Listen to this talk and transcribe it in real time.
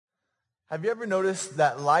Have you ever noticed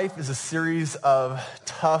that life is a series of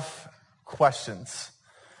tough questions?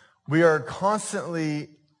 We are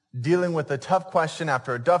constantly dealing with a tough question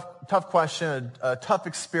after a tough question, a tough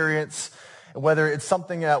experience, whether it's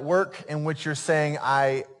something at work in which you're saying,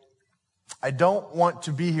 I don't want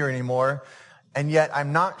to be here anymore, and yet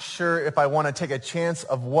I'm not sure if I want to take a chance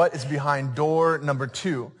of what is behind door number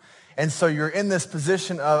 2. And so you're in this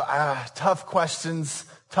position of tough questions,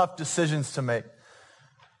 tough decisions to make.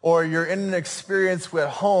 Or you're in an experience at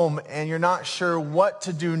home and you're not sure what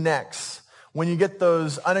to do next. When you get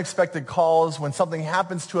those unexpected calls, when something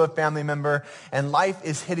happens to a family member and life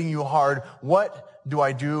is hitting you hard, what do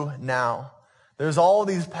I do now? There's all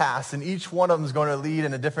these paths and each one of them is going to lead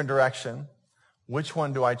in a different direction. Which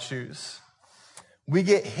one do I choose? We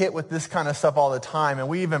get hit with this kind of stuff all the time, and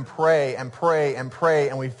we even pray and pray and pray,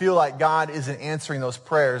 and we feel like God isn't answering those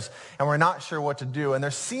prayers, and we're not sure what to do. And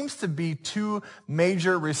there seems to be 2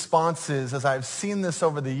 major responses, as I've seen this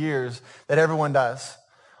over the years, that everyone does.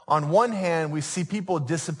 On one hand, we see people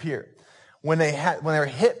disappear. When they're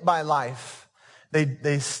hit by life,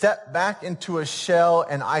 they step back into a shell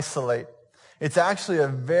and isolate. It's actually a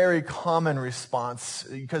very common response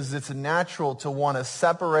because it's natural to want to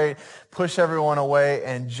separate, push everyone away,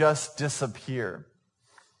 and just disappear.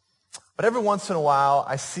 But every once in a while,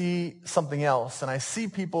 I see something else, and I see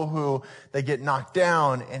people who they get knocked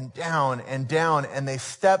down and down and down, and they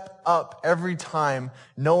step up every time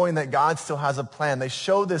knowing that God still has a plan. They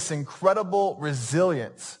show this incredible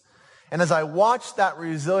resilience. And as I watch that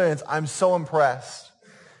resilience, I'm so impressed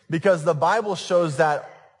because the Bible shows that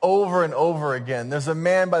over and over again. There's a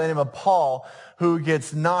man by the name of Paul who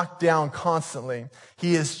gets knocked down constantly.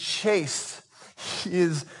 He is chased. He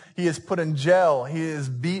is put in jail. He is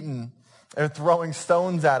beaten. They're throwing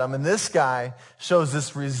stones at him. And this guy shows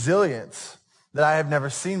this resilience that I have never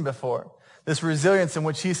seen before. This resilience in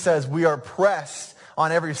which he says, we are pressed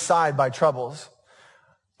on every side by troubles,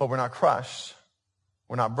 but we're not crushed.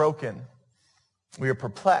 We're not broken. We are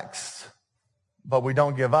perplexed, but we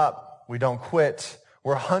don't give up. We don't quit.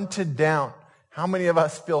 We're hunted down. How many of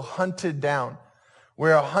us feel hunted down?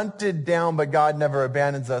 We're hunted down, but God never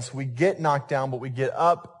abandons us. We get knocked down, but we get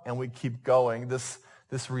up and we keep going. This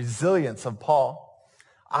resilience of Paul.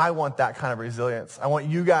 I want that kind of resilience. I want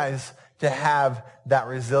you guys to have that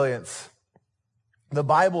resilience. The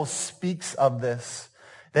Bible speaks of this,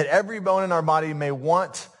 that every bone in our body may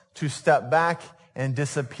want to step back and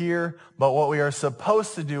disappear, but what we are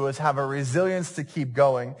supposed to do is have a resilience to keep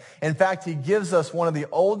going. In fact, he gives us one of the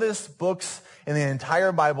oldest books in the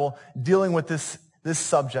entire Bible dealing with this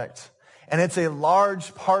subject. And it's a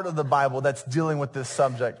large part of the Bible that's dealing with this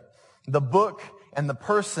subject. The book and the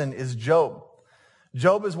person is Job.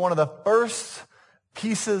 Job is one of the first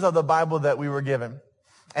pieces of the Bible that we were given.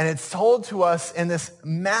 And it's told to us in this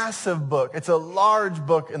massive book. It's a large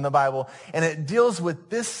book in the Bible, and it deals with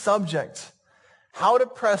this subject. How to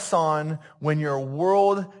press on when your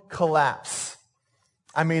world collapses.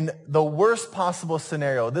 I mean, the worst possible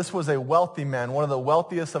scenario. This was a wealthy man, one of the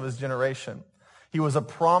wealthiest of his generation. He was a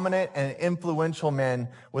prominent and influential man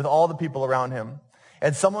with all the people around him.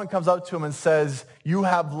 And someone comes up to him and says, you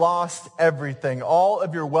have lost everything. All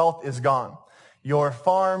of your wealth is gone. Your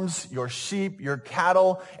farms, your sheep, your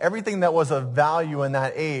cattle, everything that was of value in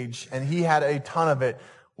that age, and he had a ton of it,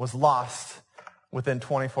 was lost within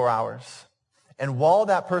 24 hours. And while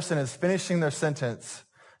that person is finishing their sentence,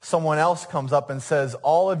 someone else comes up and says,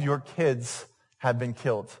 all of your kids have been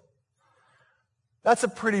killed. That's a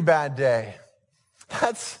pretty bad day.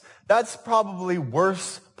 That's probably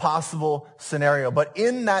worst possible scenario. But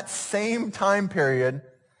in that same time period,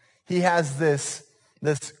 he has this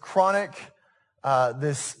chronic,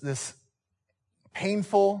 this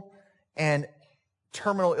painful and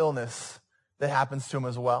terminal illness that happens to him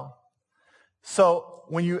as well. So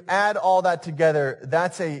when you add all that together,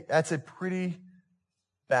 that's a pretty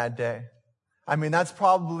bad day. I mean, that's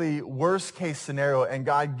probably worst case scenario, and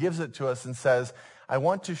God gives it to us and says, I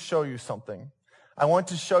want to show you something. I want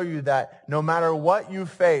to show you that no matter what you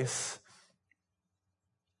face,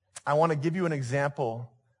 I want to give you an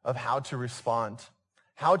example of how to respond,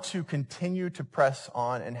 how to continue to press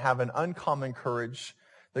on and have an uncommon courage,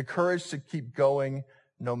 the courage to keep going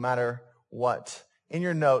no matter what. In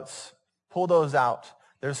your notes, pull those out.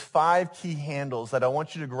 There's 5 key handles that I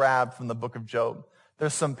want you to grab from the book of Job.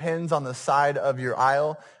 There's some pins on the side of your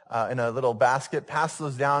aisle in a little basket. Pass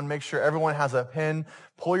those down. Make sure everyone has a pen.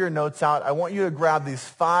 Pull your notes out. I want you to grab these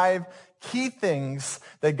 5 key things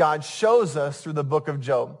that God shows us through the book of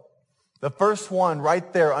Job. The first one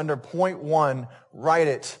right there under point 1, write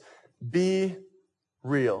it. Be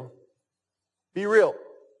real. Be real.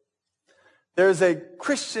 There's a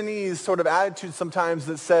Christianese sort of attitude sometimes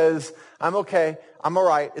that says, I'm okay, I'm all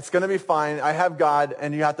right, it's going to be fine, I have God,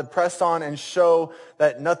 and you have to press on and show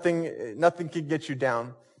that nothing can get you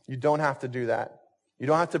down. You don't have to do that. You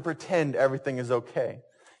don't have to pretend everything is okay.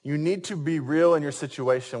 You need to be real in your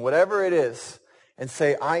situation, whatever it is, and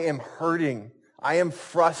say, I am hurting, I am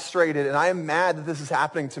frustrated, and I am mad that this is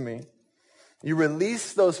happening to me. You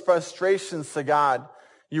release those frustrations to God.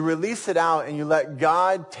 You release it out and you let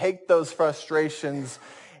God take those frustrations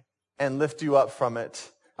and lift you up from it.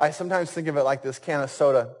 I sometimes think of it like this can of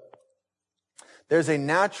soda. There's a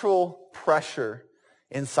natural pressure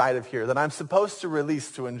inside of here that I'm supposed to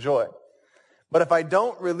release to enjoy. But if I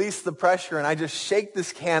don't release the pressure and I just shake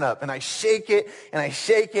this can up and I shake it and I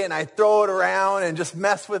shake it and I throw it around and just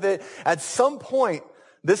mess with it, at some point,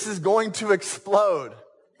 this is going to explode.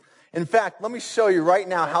 In fact, let me show you right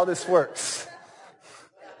now how this works.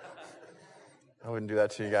 I wouldn't do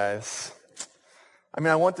that to you guys. I mean,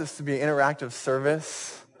 I want this to be an interactive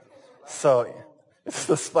service. So, it's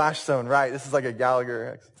the splash zone, right? This is like a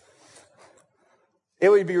Gallagher. It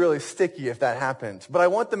would be really sticky if that happened. But I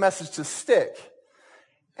want the message to stick.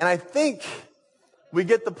 And I think we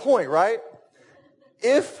get the point, right?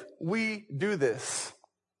 If we do this,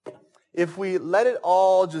 if we let it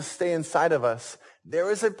all just stay inside of us, there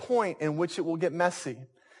is a point in which it will get messy.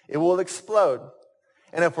 It will explode.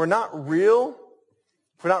 And if we're not real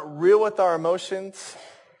with our emotions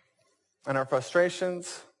and our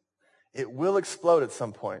frustrations, it will explode at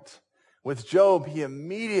some point. With Job, he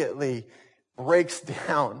immediately breaks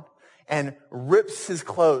down and rips his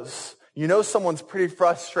clothes. You know someone's pretty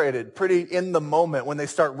frustrated, pretty in the moment when they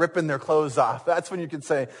start ripping their clothes off. That's when you can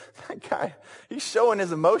say, that guy, he's showing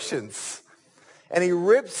his emotions. And he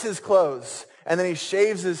rips his clothes and then he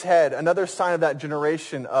shaves his head. Another sign of that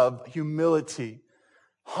generation of humility.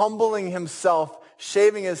 Humbling himself,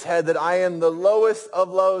 shaving his head, that I am the lowest of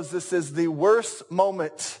lows. This is the worst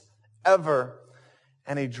moment ever.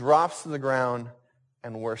 And he drops to the ground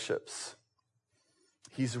and worships.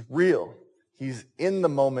 He's real. He's in the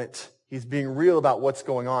moment. He's being real about what's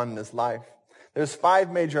going on in his life. There's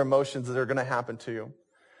 5 major emotions that are going to happen to you.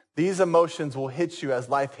 These emotions will hit you as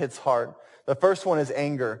life hits hard. The first one is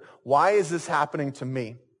anger. Why is this happening to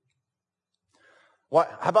me? How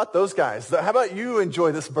about those guys? How about you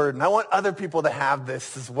enjoy this burden? I want other people to have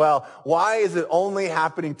this as well. Why is it only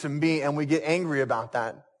happening to me? And we get angry about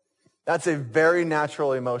that. That's a very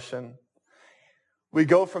natural emotion. We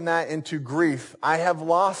go from that into grief. I have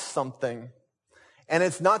lost something. And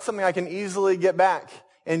it's not something I can easily get back.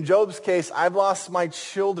 In Job's case, I've lost my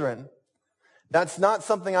children. That's not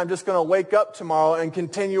something I'm just going to wake up tomorrow and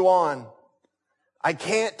continue on. I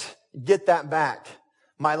can't get that back.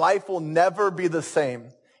 My life will never be the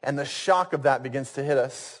same. And the shock of that begins to hit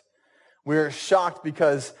us. We're shocked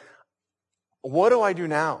because what do I do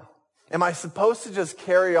now? Am I supposed to just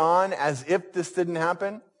carry on as if this didn't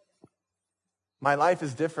happen? My life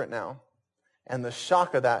is different now. And the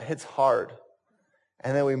shock of that hits hard.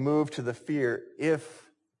 And then we move to the fear. If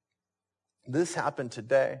this happened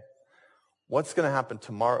today, what's going to happen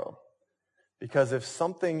tomorrow? Because if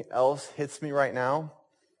something else hits me right now,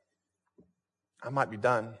 I might be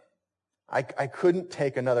done. I couldn't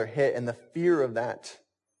take another hit, and the fear of that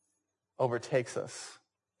overtakes us.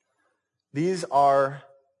 These are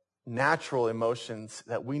natural emotions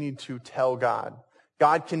that we need to tell God.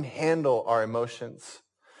 God can handle our emotions.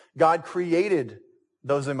 God created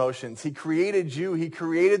those emotions. He created you. He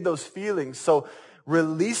created those feelings. So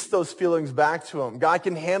release those feelings back to Him. God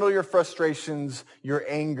can handle your frustrations, your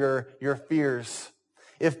anger, your fears.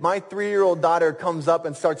 If my 3-year-old daughter comes up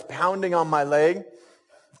and starts pounding on my leg,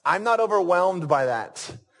 I'm not overwhelmed by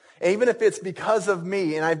that. Even if it's because of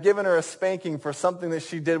me and I've given her a spanking for something that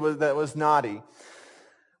she did that was naughty.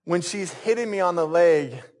 When she's hitting me on the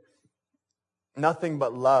leg, nothing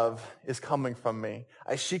but love is coming from me.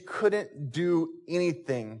 She couldn't do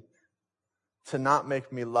anything to not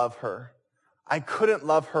make me love her. I couldn't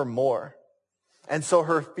love her more. And so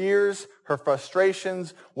her fears, her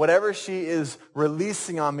frustrations, whatever she is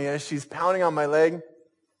releasing on me as she's pounding on my leg,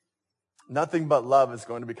 nothing but love is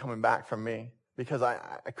going to be coming back from me because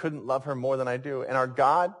I couldn't love her more than I do. And our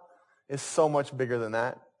God is so much bigger than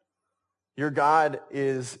that. Your God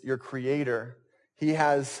is your creator. He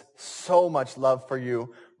has so much love for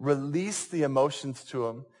you. Release the emotions to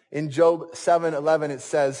Him. In Job 7:11, it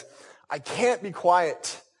says, I can't be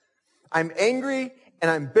quiet. I'm angry and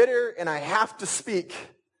I'm bitter and I have to speak.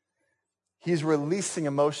 He's releasing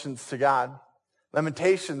emotions to God.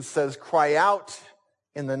 Lamentations says, cry out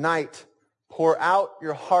in the night. Pour out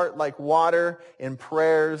your heart like water in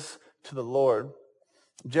prayers to the Lord.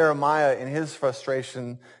 Jeremiah, in his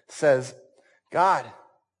frustration, says, God,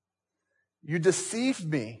 you deceived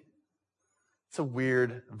me. It's a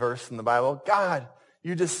weird verse in the Bible. God,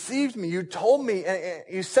 you deceived me. You told me, and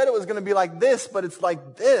you said it was going to be like this, but it's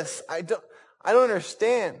like this. I don't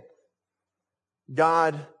understand.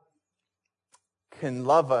 God can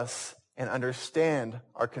love us and understand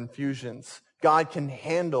our confusions. God can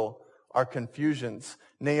handle our confusions.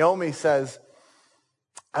 Naomi says,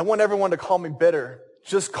 I want everyone to call me bitter.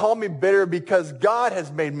 Just call me bitter because God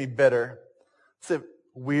has made me bitter. It's a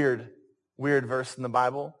weird verse in the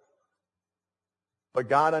Bible. But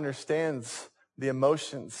God understands the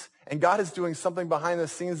emotions. And God is doing something behind the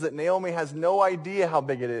scenes that Naomi has no idea how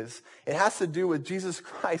big it is. It has to do with Jesus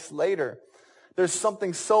Christ later. There's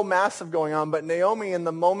something so massive going on. But Naomi, in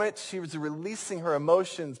the moment, she was releasing her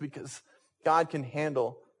emotions because God can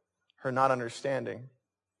handle her not understanding.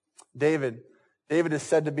 David is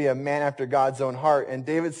said to be a man after God's own heart. And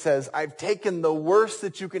David says, I've taken the worst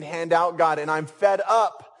that you can hand out, God, and I'm fed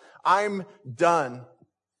up. I'm done.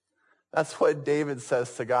 That's what David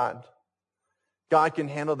says to God. God can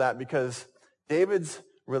handle that because David's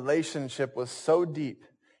relationship was so deep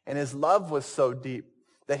and his love was so deep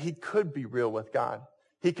that he could be real with God.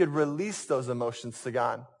 He could release those emotions to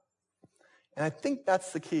God. And I think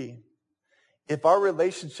that's the key. If our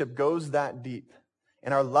relationship goes that deep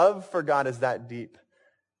and our love for God is that deep,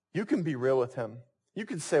 you can be real with him. You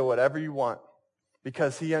can say whatever you want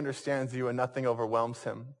because he understands you and nothing overwhelms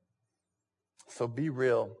him. So be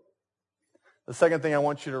real. The second thing I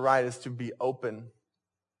want you to write is to be open.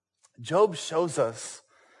 Job shows us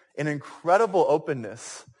an incredible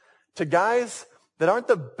openness to guys that aren't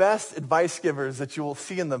the best advice givers that you will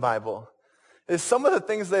see in the Bible. Some of the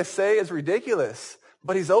things they say is ridiculous,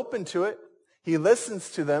 but he's open to it. He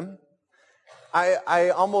listens to them.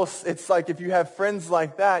 It's like if you have friends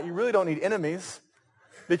like that, you really don't need enemies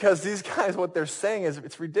because these guys, what they're saying is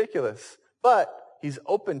it's ridiculous, but he's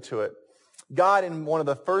open to it. God, in one of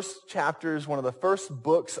the first chapters, one of the first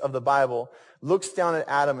books of the Bible, looks down at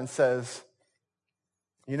Adam and says,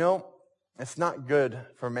 it's not good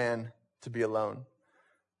for man to be alone.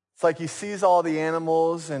 It's like he sees all the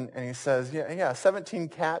animals and he says, 17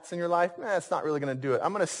 cats in your life? It's not really going to do it.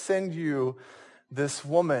 I'm going to send you this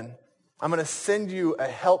woman. I'm going to send you a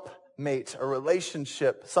helpmate, a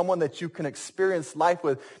relationship, someone that you can experience life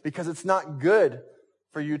with because it's not good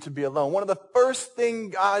for you to be alone. One of the first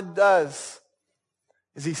things God does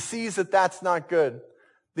is he sees that that's not good.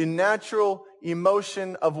 The natural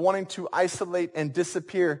emotion of wanting to isolate and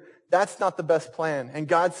disappear, that's not the best plan. And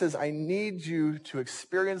God says, I need you to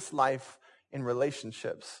experience life in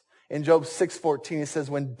relationships. In Job 6:14, he says,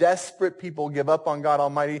 when desperate people give up on God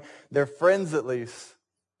Almighty, their friends at least,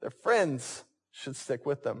 their friends should stick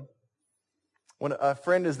with them. When a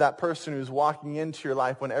friend is that person who's walking into your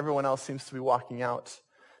life when everyone else seems to be walking out.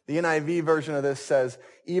 The NIV version of this says,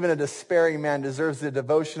 even a despairing man deserves the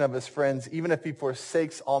devotion of his friends, even if he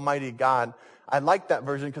forsakes Almighty God. I like that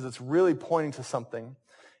version because it's really pointing to something.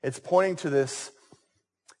 It's pointing to this,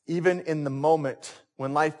 even in the moment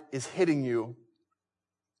when life is hitting you,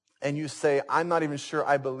 and you say, I'm not even sure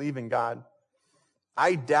I believe in God.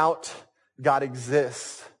 I doubt God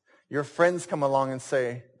exists. Your friends come along and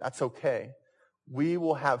say, that's okay. We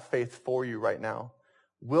will have faith for you right now.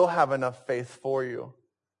 We'll have enough faith for you.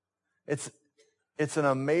 It's an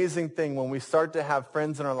amazing thing when we start to have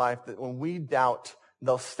friends in our life that when we doubt,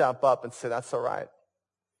 they'll step up and say, that's all right.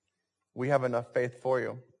 We have enough faith for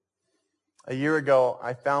you. A year ago,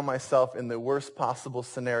 I found myself in the worst possible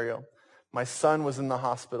scenario. My son was in the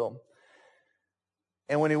hospital.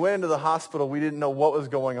 And when he went into the hospital, we didn't know what was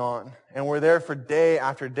going on. And we're there for day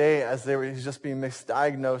after day as he's just being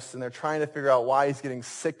misdiagnosed, and they're trying to figure out why he's getting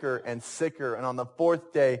sicker and sicker. And on the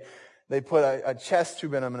fourth day, they put a chest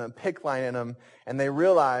tube in him and a PICC line in him, and they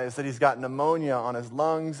realize that he's got pneumonia on his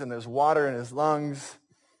lungs, and there's water in his lungs.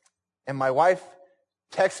 And my wife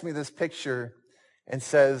texts me this picture and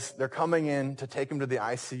says they're coming in to take him to the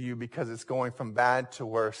ICU because it's going from bad to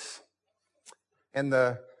worse. And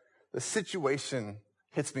the situation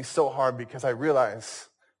hits me so hard because I realize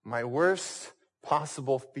my worst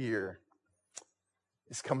possible fear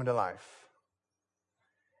is coming to life.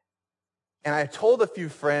 And I told a few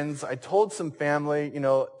friends, I told some family,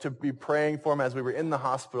 to be praying for him as we were in the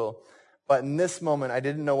hospital. But in this moment, I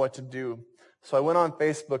didn't know what to do. So I went on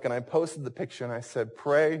Facebook and I posted the picture and I said,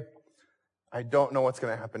 pray, I don't know what's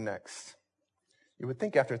going to happen next. You would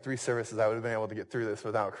think after 3 services I would have been able to get through this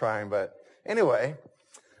without crying. But anyway,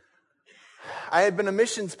 I had been a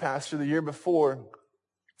missions pastor the year before.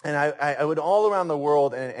 And I would all around the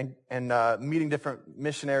world and meeting different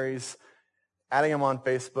missionaries, adding them on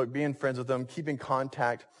Facebook, being friends with them, keeping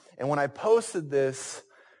contact. And when I posted this,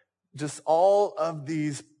 just all of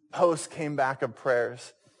these posts came back of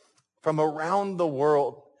prayers from around the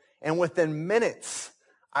world. And within minutes,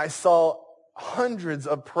 I saw hundreds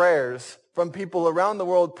of prayers from people around the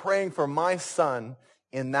world praying for my son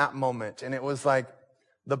in that moment. And it was like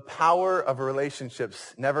the power of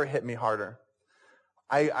relationships never hit me harder.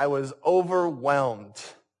 I was overwhelmed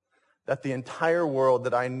that the entire world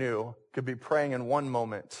that I knew could be praying in one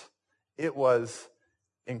moment. It was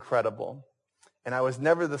incredible. And I was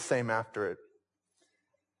never the same after it.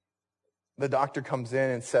 The doctor comes in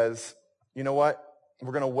and says, you know what?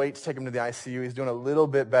 We're going to wait to take him to the ICU. He's doing a little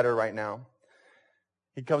bit better right now.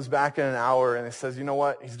 He comes back in an hour and he says, you know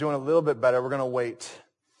what? He's doing a little bit better. We're going to wait.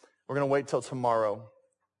 We're going to wait till tomorrow.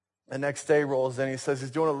 The next day rolls in. He says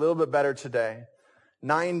he's doing a little bit better today.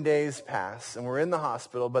 9 days pass and we're in the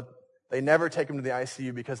hospital, but they never take him to the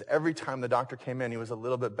ICU because every time the doctor came in, he was a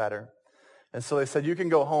little bit better. And so they said, you can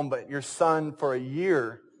go home, but your son for a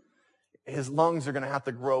year, his lungs are going to have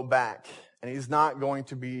to grow back and he's not going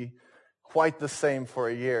to be quite the same for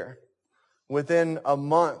a year. Within a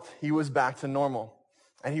month, he was back to normal.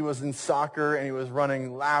 And he was in soccer and he was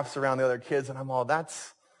running laps around the other kids. And I'm all,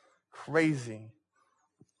 that's crazy.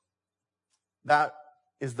 That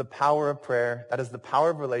is the power of prayer. That is the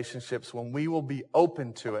power of relationships when we will be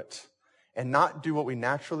open to it and not do what we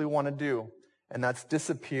naturally want to do. And that's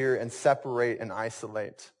disappear and separate and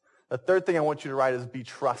isolate. The third thing I want you to write is be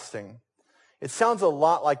trusting. It sounds a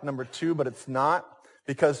lot like number 2, but it's not,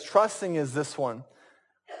 because trusting is this one.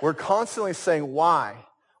 We're constantly saying, why?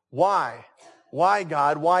 Why? Why,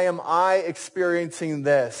 God? Why am I experiencing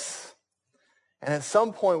this? And at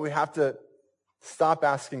some point, we have to stop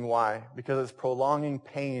asking why, because it's prolonging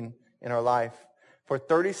pain in our life. For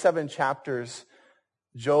 37 chapters,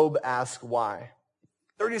 Job asked why.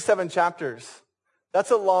 37 chapters.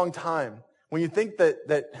 That's a long time. When you think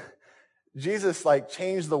that Jesus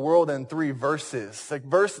changed the world in 3 verses.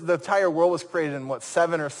 The entire world was created in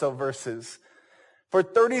 7 or so verses. For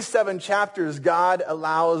 37 chapters, God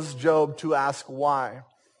allows Job to ask why.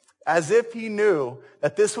 As if he knew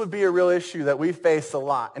that this would be a real issue that we face a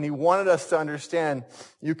lot. And he wanted us to understand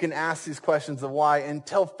you can ask these questions of why,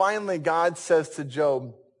 until finally God says to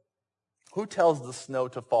Job, who tells the snow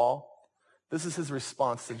to fall? This is his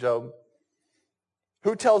response to Job.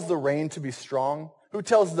 Who tells the rain to be strong? Who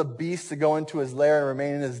tells the beast to go into his lair and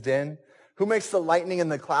remain in his den? Who makes the lightning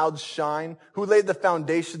and the clouds shine? Who laid the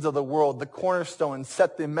foundations of the world, the cornerstone, and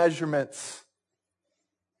set the measurements?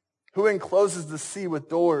 Who encloses the sea with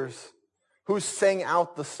doors? Who sang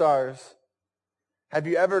out the stars? Have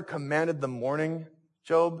you ever commanded the morning,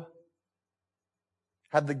 Job?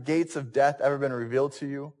 Have the gates of death ever been revealed to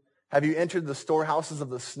you? Have you entered the storehouses of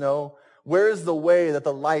the snow? Where is the way that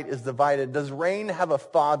the light is divided? Does rain have a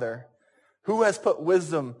father? Who has put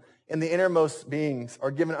wisdom in the innermost beings,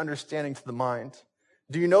 or given understanding to the mind?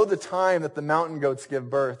 Do you know the time that the mountain goats give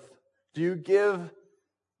birth? Do you give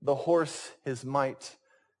the horse his might?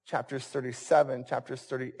 Chapters 37, chapters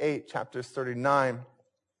 38, chapters 39.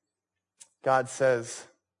 God says,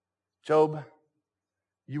 Job,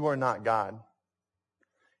 you are not God.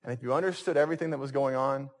 And if you understood everything that was going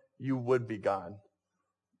on, you would be God.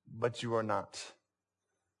 But you are not.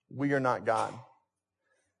 We are not God.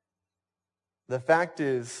 The fact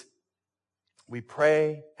is, we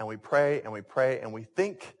pray and we pray and we pray and we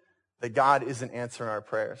think that God isn't answering our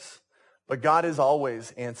prayers. But God is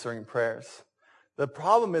always answering prayers. The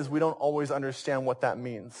problem is we don't always understand what that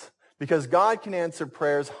means. Because God can answer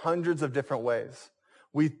prayers hundreds of different ways.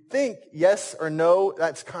 We think yes or no,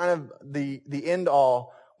 that's kind of the end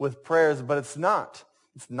all with prayers, but it's not.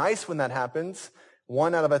 It's nice when that happens.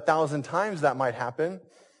 1 out of 1,000 times that might happen.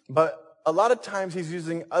 But a lot of times he's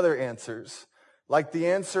using other answers. Like the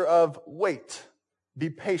answer of wait, be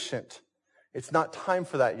patient. It's not time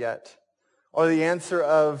for that yet. Or the answer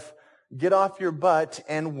of get off your butt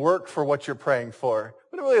and work for what you're praying for.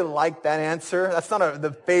 We don't really like that answer. That's not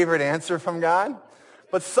the favorite answer from God.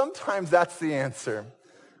 But sometimes that's the answer.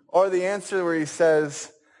 Or the answer where he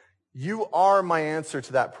says, you are my answer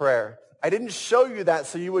to that prayer. I didn't show you that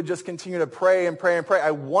so you would just continue to pray and pray and pray.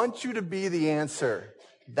 I want you to be the answer.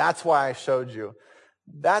 That's why I showed you.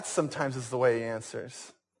 That sometimes is the way he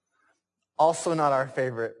answers. Also not our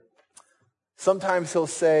favorite. Sometimes he'll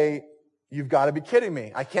say, you've got to be kidding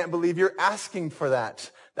me. I can't believe you're asking for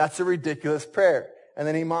that. That's a ridiculous prayer. And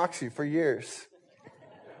then he mocks you for years.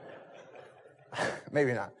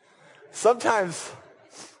 Maybe not. Sometimes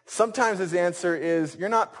his answer is, you're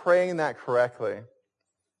not praying that correctly.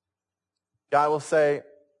 God will say,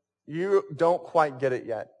 you don't quite get it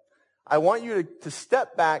yet. I want you to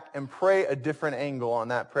step back and pray a different angle on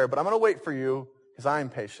that prayer, but I'm going to wait for you because I'm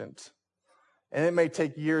patient. And it may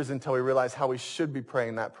take years until we realize how we should be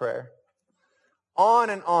praying that prayer. On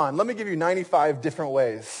and on. Let me give you 95 different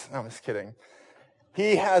ways. No, I'm just kidding.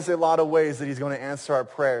 He has a lot of ways that he's going to answer our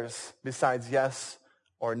prayers besides yes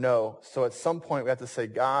or no. So at some point we have to say,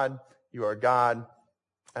 God, you are God,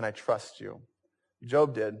 and I trust you.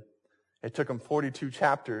 Job did. It took him 42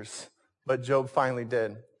 chapters, but Job finally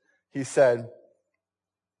did. He said,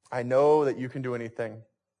 I know that you can do anything,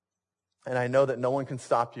 and I know that no one can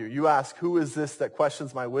stop you. You ask, who is this that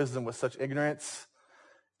questions my wisdom with such ignorance?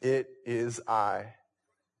 It is I.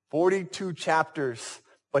 42 chapters,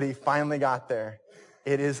 but he finally got there.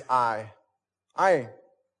 It is I. I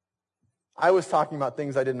was talking about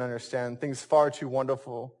things I didn't understand, things far too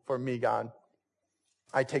wonderful for me, God.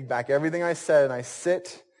 I take back everything I said, and I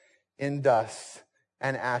sit in dust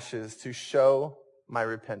and ashes to show my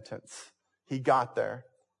repentance. He got there.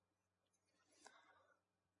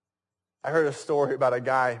 I heard a story about a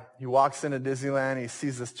guy. He walks into Disneyland. He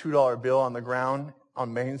sees this $2 bill on the ground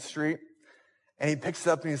on Main Street. And he picks it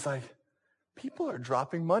up and he's like, people are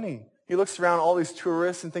dropping money. He looks around all these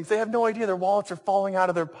tourists and thinks they have no idea their wallets are falling out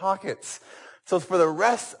of their pockets. So for the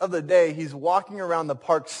rest of the day, he's walking around the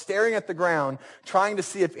park staring at the ground, trying to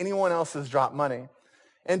see if anyone else has dropped money.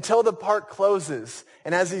 Until the park closes.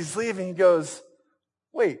 And as he's leaving, he goes,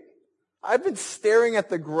 wait, I've been staring at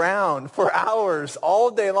the ground for hours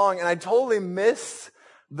all day long, and I totally missed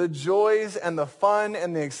the joys and the fun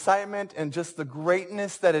and the excitement and just the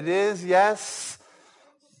greatness that it is. Yes.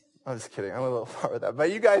 I'm just kidding. I'm a little far with that.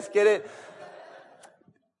 But you guys get it.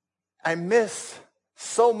 I missed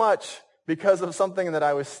so much because of something that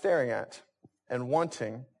I was staring at and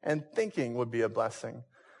wanting and thinking would be a blessing.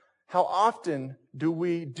 How often do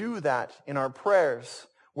we do that in our prayers?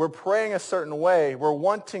 We're praying a certain way. We're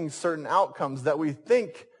wanting certain outcomes that we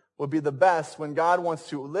think would be the best when God wants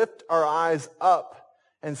to lift our eyes up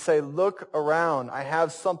and say, look around. I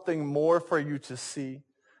have something more for you to see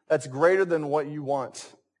that's greater than what you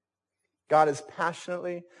want. God is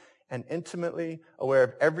passionately and intimately aware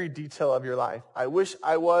of every detail of your life. I wish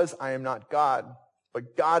I was. I am not God,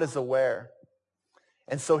 but God is aware.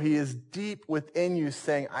 And so he is deep within you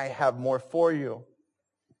saying, I have more for you.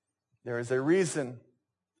 There is a reason.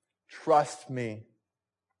 Trust me.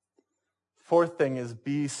 Fourth thing is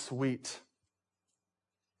be sweet.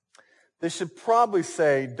 This should probably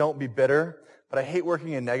say don't be bitter, but I hate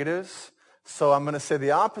working in negatives. So I'm going to say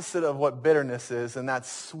the opposite of what bitterness is, and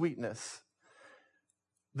that's sweetness.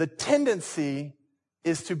 The tendency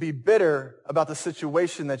is to be bitter about the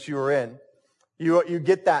situation that you are in. You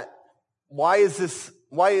get that. Why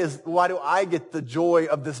do I get the joy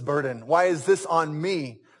of this burden? Why is this on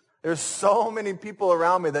me? There's so many people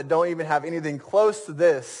around me that don't even have anything close to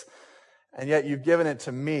this, and yet you've given it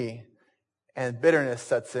to me. And bitterness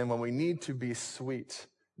sets in when we need to be sweet.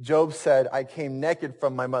 Job said, I came naked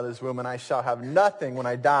from my mother's womb, and I shall have nothing when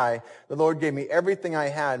I die. The Lord gave me everything I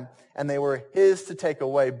had, and they were his to take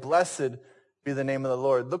away. Blessed be the name of the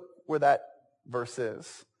Lord. Look where that verse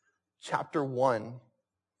is. Chapter 1,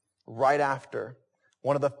 right after.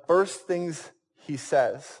 One of the first things he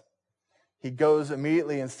says, he goes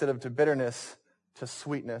immediately, instead of to bitterness, to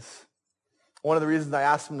sweetness. One of the reasons I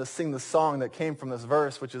asked him to sing the song that came from this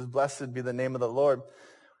verse, which is blessed be the name of the Lord.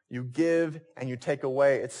 You give and you take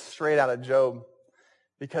away. It's straight out of Job,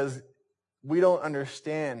 because we don't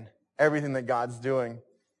understand everything that God's doing,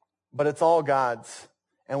 but it's all God's,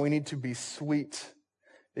 and we need to be sweet,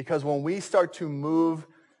 because when we start to move,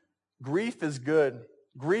 grief is good.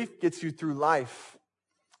 Grief gets you through life,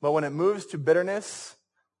 but when it moves to bitterness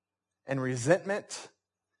and resentment,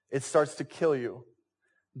 it starts to kill you.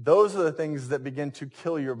 Those are the things that begin to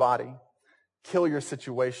kill your body, kill your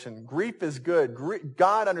situation. Grief is good.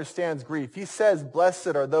 God understands grief. He says,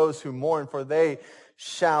 blessed are those who mourn, for they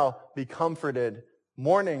shall be comforted.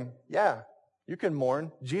 Mourning, yeah, you can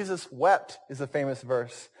mourn. Jesus wept is a famous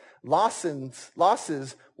verse.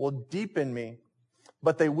 Losses will deepen me,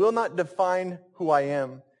 but they will not define who I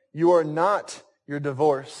am. You are not your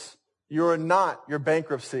divorce. You are not your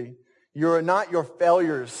bankruptcy. You are not your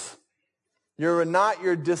failures. You are not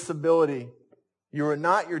your disability. You are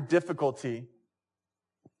not your difficulty.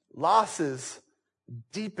 Losses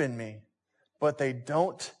deepen me, but they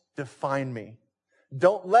don't define me.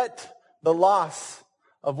 Don't let the loss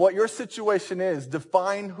of what your situation is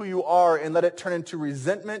define who you are, and let it turn into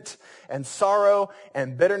resentment and sorrow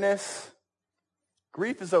and bitterness.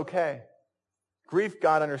 Grief is okay. Grief,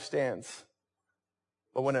 God understands.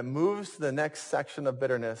 But when it moves to the next section of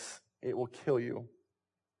bitterness, it will kill you.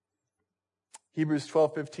 Hebrews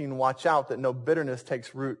 12:15, watch out that no bitterness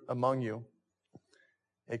takes root among you.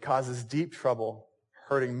 It causes deep trouble,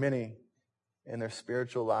 hurting many in their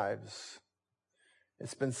spiritual lives.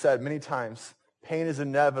 It's been said many times, pain is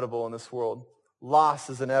inevitable in this world. Loss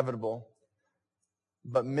is inevitable.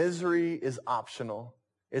 But misery is optional.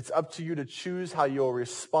 It's up to you to choose how you'll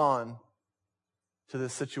respond to the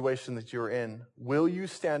situation that you're in. Will you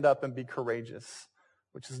stand up and be courageous?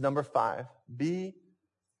 Which is number 5. Be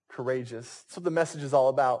courageous. That's what the message is all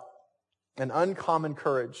about. An uncommon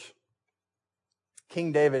courage.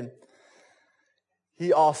 King David,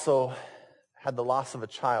 he also had the loss of a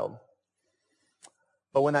child.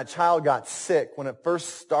 But when that child got sick, when it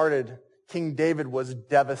first started, King David was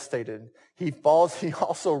devastated. He falls, he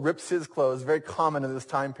also rips his clothes, very common in this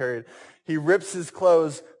time period. He rips his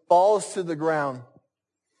clothes, falls to the ground.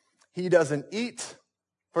 He doesn't eat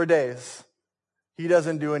for days. He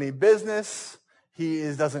doesn't do any business. He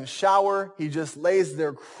doesn't shower. He just lays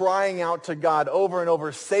there crying out to God over and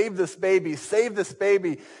over, save this baby, save this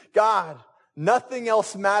baby. God, nothing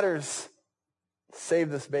else matters. Save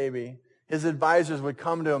this baby. His advisors would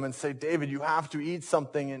come to him and say, David, you have to eat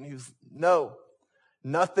something. And he was, no,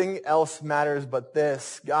 nothing else matters but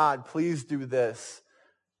this. God, please do this.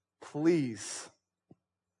 Please.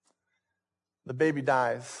 The baby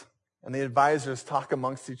dies, and the advisors talk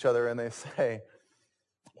amongst each other, and they say,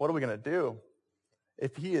 what are we going to do?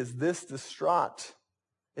 If he is this distraught,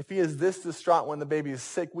 when the baby is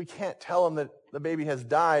sick, we can't tell him that the baby has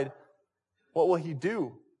died. What will he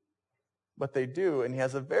do? But they do, and he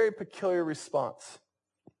has a very peculiar response.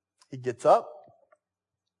 He gets up,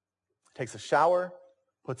 takes a shower,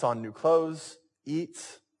 puts on new clothes,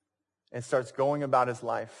 eats, and starts going about his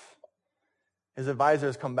life. His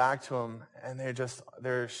advisors come back to him, and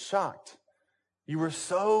they're shocked. You were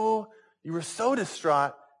so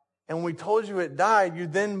distraught, and when we told you it died, you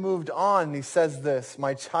then moved on. And he says this,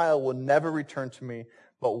 my child will never return to me,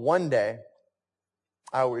 but one day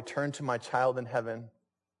I will return to my child in heaven.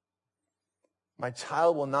 My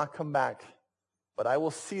child will not come back, but I will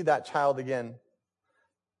see that child again.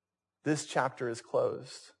 This chapter is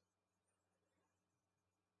closed.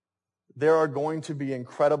 There are going to be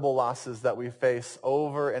incredible losses that we face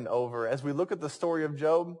over and over. As we look at the story of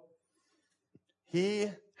Job, he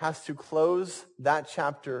has to close that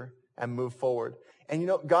chapter and move forward. And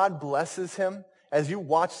God blesses him. As you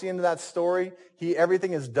watch the end of that story,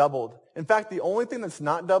 everything is doubled. In fact, the only thing that's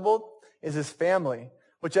not doubled is his family,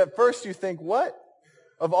 which at first you think, what?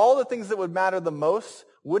 Of all the things that would matter the most,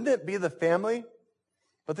 wouldn't it be the family?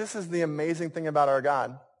 But this is the amazing thing about our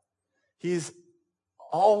God. He's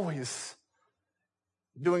always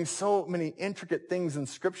doing so many intricate things in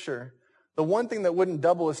Scripture. The one thing that wouldn't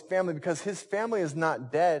double is family, because his family is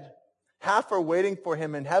not dead. Half are waiting for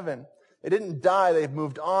him in heaven. They didn't die, they've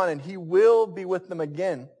moved on, and he will be with them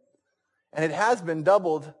again. And it has been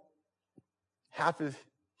doubled. Half is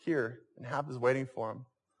here, and half is waiting for him.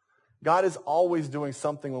 God is always doing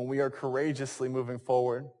something when we are courageously moving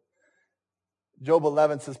forward. Job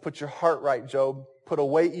 11 says, put your heart right, Job. Put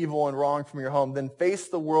away evil and wrong from your home. Then face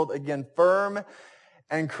the world again firm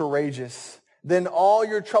and courageous. Then all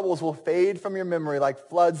your troubles will fade from your memory like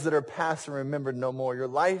floods that are past and remembered no more. Your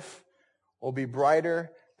life will be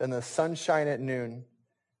brighter than the sunshine at noon,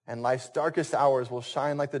 and life's darkest hours will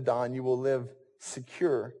shine like the dawn. You will live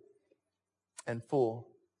secure and full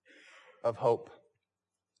of hope.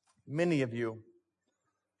 Many of you,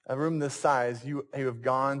 a room this size, you have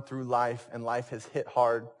gone through life, and life has hit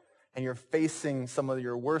hard, and you're facing some of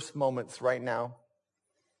your worst moments right now.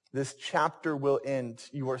 This chapter will end.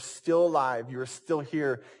 You are still alive. You are still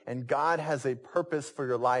here, and God has a purpose for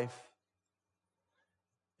your life.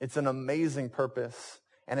 It's an amazing purpose.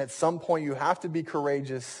 And at some point, you have to be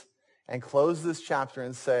courageous and close this chapter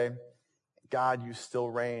and say, God, you still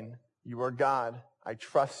reign. You are God. I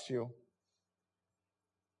trust you.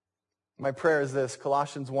 My prayer is this,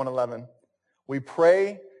 Colossians 1:11. We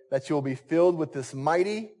pray that you will be filled with this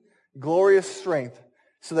mighty, glorious strength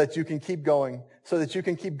so that you can keep going. So that you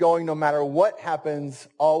can keep going no matter what happens,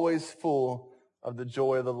 always full of the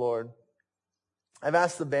joy of the Lord. I've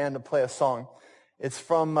asked the band to play a song. It's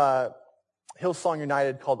from Hillsong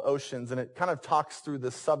United called Oceans, and it kind of talks through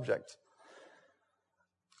this subject.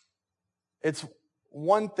 It's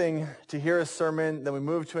one thing to hear a sermon, then we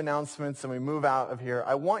move to announcements, and we move out of here.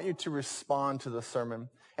 I want you to respond to the sermon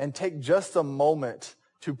and take just a moment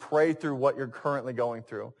to pray through what you're currently going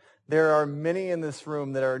through. There are many in this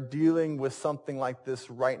room that are dealing with something like this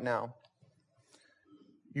right now.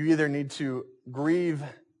 You either need to grieve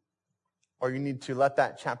or you need to let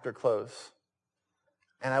that chapter close.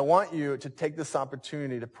 And I want you to take this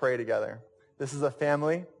opportunity to pray together. This is a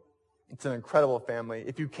family. It's an incredible family.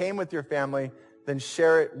 If you came with your family, then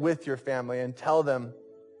share it with your family and tell them,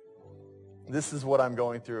 this is what I'm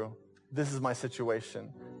going through. This is my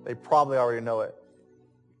situation. They probably already know it.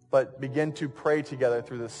 but begin to pray together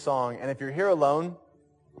through this song. And if you're here alone,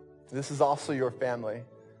 this is also your family.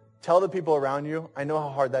 Tell the people around you. I know how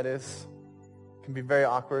hard that is. It can be very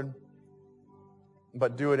awkward,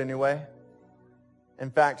 but do it anyway.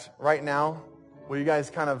 In fact, right now, will you guys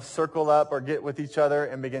kind of circle up or get with each other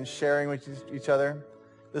and begin sharing with each other?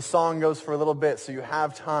 The song goes for a little bit, so you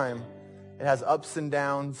have time. It has ups and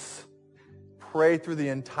downs. Pray through the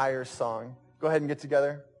entire song. Go ahead and get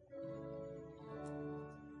together.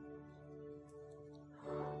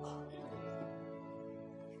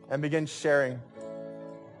 And begin sharing.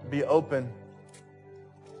 Be open.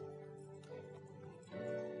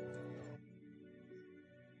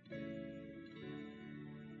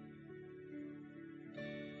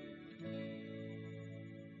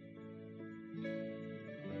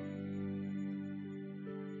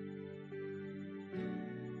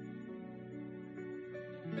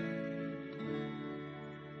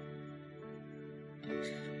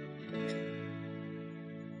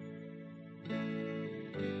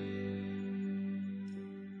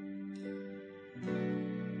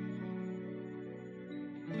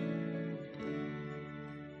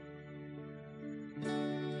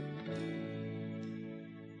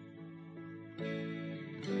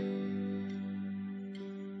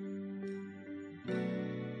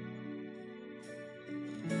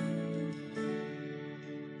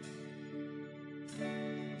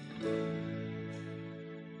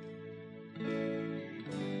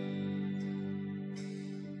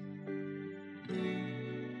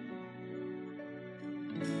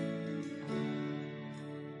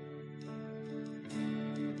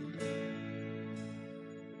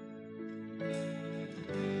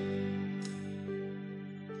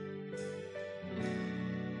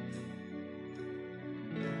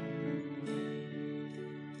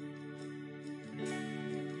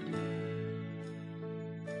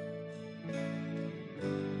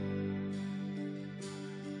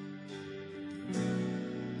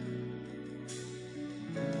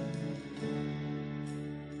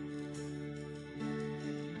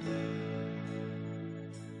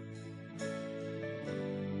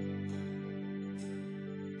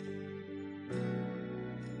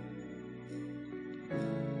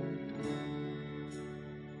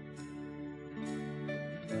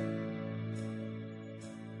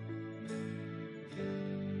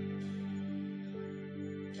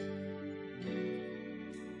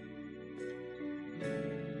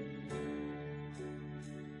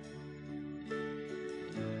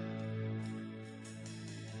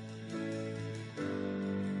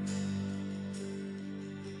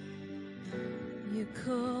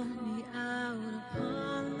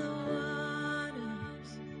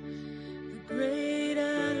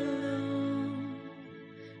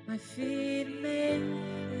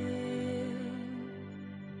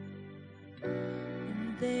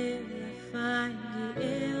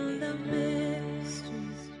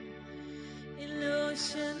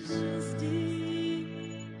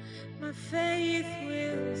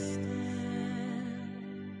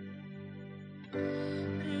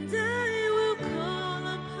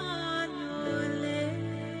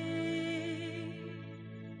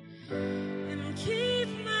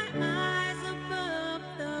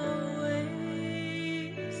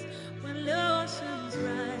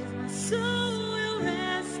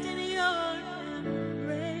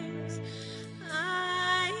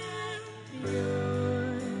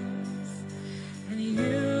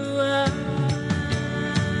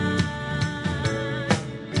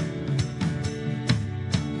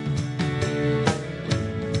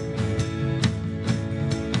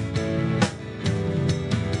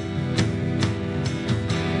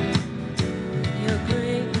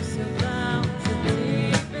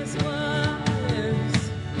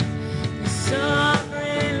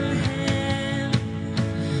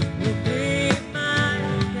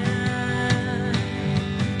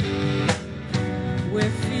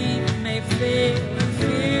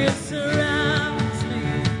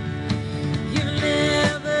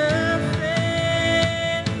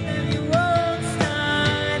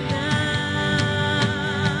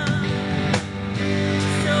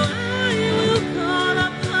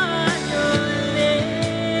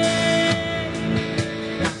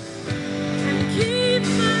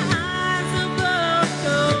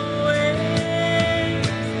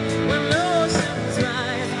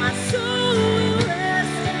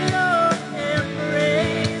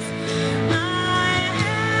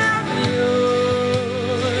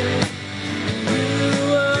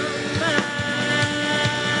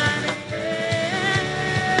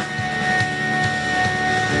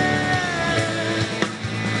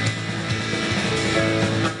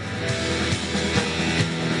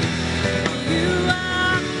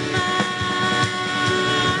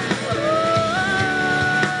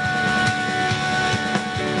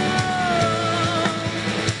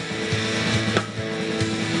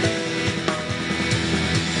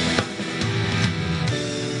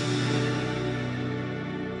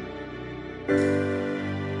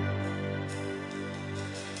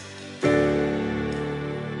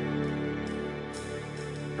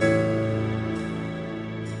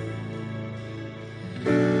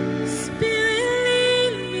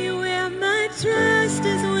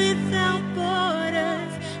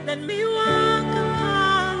 Let me walk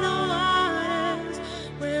upon the waters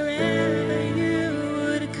wherever you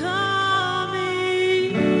would call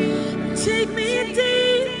me. Take me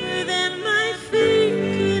deeper than my feet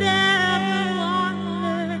could ever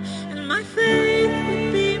wander, and my faith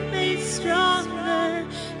would be made stronger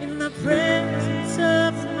in the presence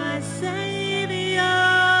of my Savior.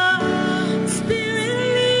 Spirit,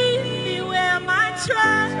 lead me where my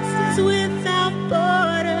trust is without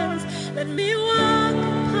borders. Let me walk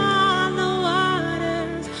upon the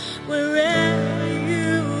waters wherever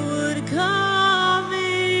you would call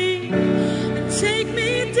me, and take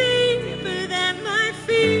me deeper than my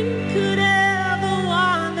feet could ever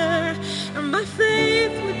wander, and my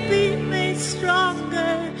faith would be made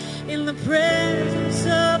stronger in the presence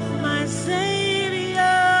of my Savior.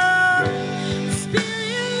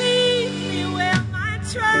 Spirit, lead me where my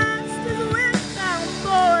trust is without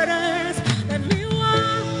borders. Let me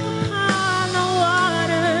walk upon the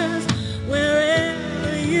waters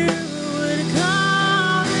wherever you would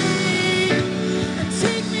call me, and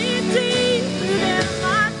take me deeper than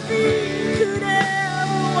my feet could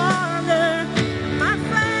ever wander. My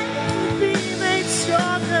faith would be made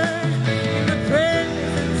stronger in the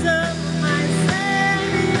presence of my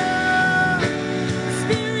Savior.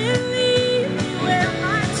 Spirit, lead me where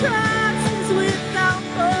my trust is without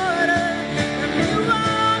borders. Let me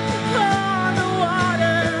walk upon the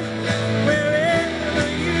water wherever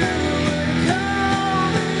you would call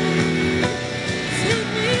me. Take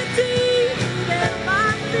me deeper than my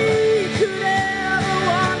feet could ever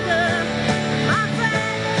wander. My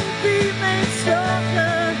faith will be made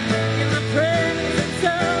stronger in the presence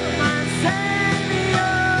of my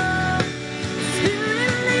Savior.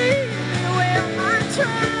 Spirit, lead me where my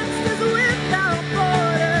trust is without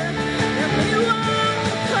borders. Let me walk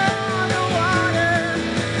upon the water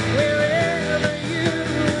wherever you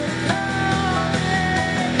would call me.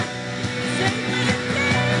 Take me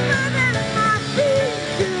deeper than my feet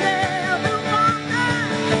could ever wander.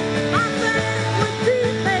 My faith would be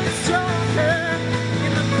made stronger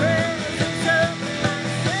in the presence of my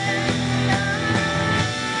Savior.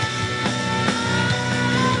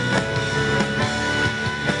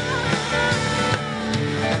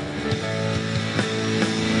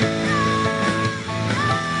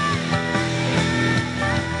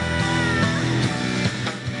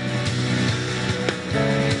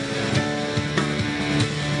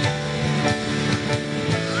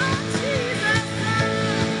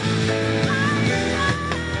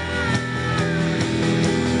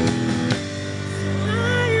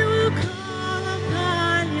 I will call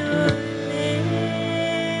upon your name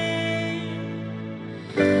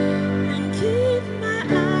and keep my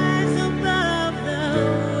eyes above the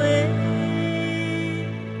waves.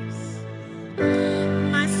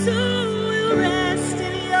 My soul will rest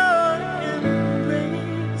in your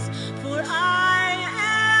embrace, for I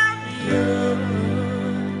am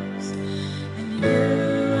yours and you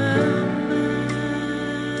are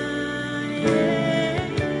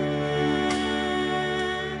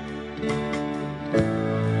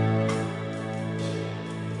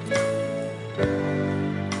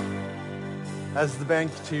As the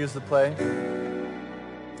band continues to play,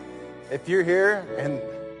 if you're here and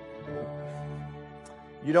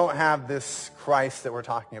you don't have this Christ that we're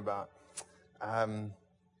talking about,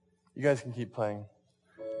 you guys can keep playing.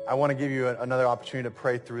 I want to give you another opportunity to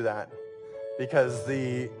pray through that, because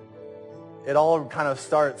it all kind of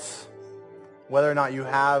starts whether or not you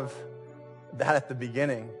have that at the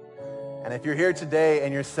beginning. And if you're here today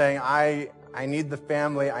and you're saying, I need the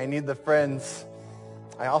family, I need the friends,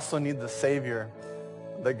 I also need the Savior,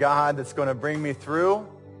 the God that's going to bring me through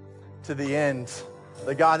to the end,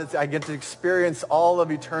 the God that I get to experience all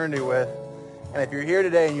of eternity with. And if you're here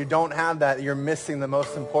today and you don't have that, you're missing the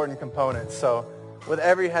most important component. So with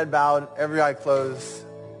every head bowed, every eye closed,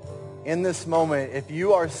 in this moment, if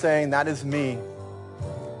you are saying, that is me,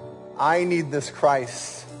 I need this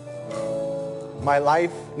Christ, my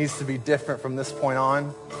life needs to be different from this point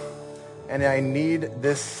on, and I need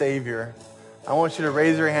this Savior, I want you to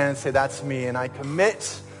raise your hand and say, that's me, and I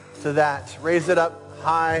commit to that. Raise it up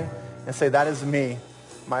high and say, that is me.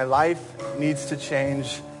 My life needs to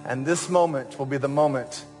change, and this moment will be the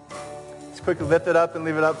moment. Just quickly lift it up and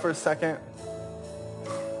leave it up for a second.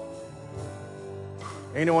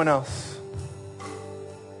 Anyone else?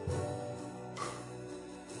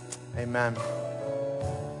 Amen.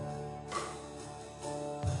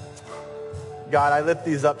 God, I lift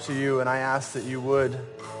these up to you, and I ask that you would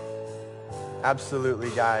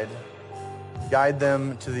absolutely guide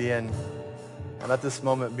them to the end. And let this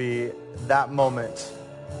moment be that moment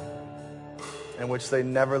in which they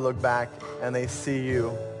never look back and they see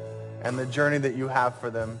you and the journey that you have for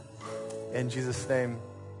them. In Jesus' name,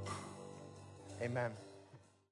 amen.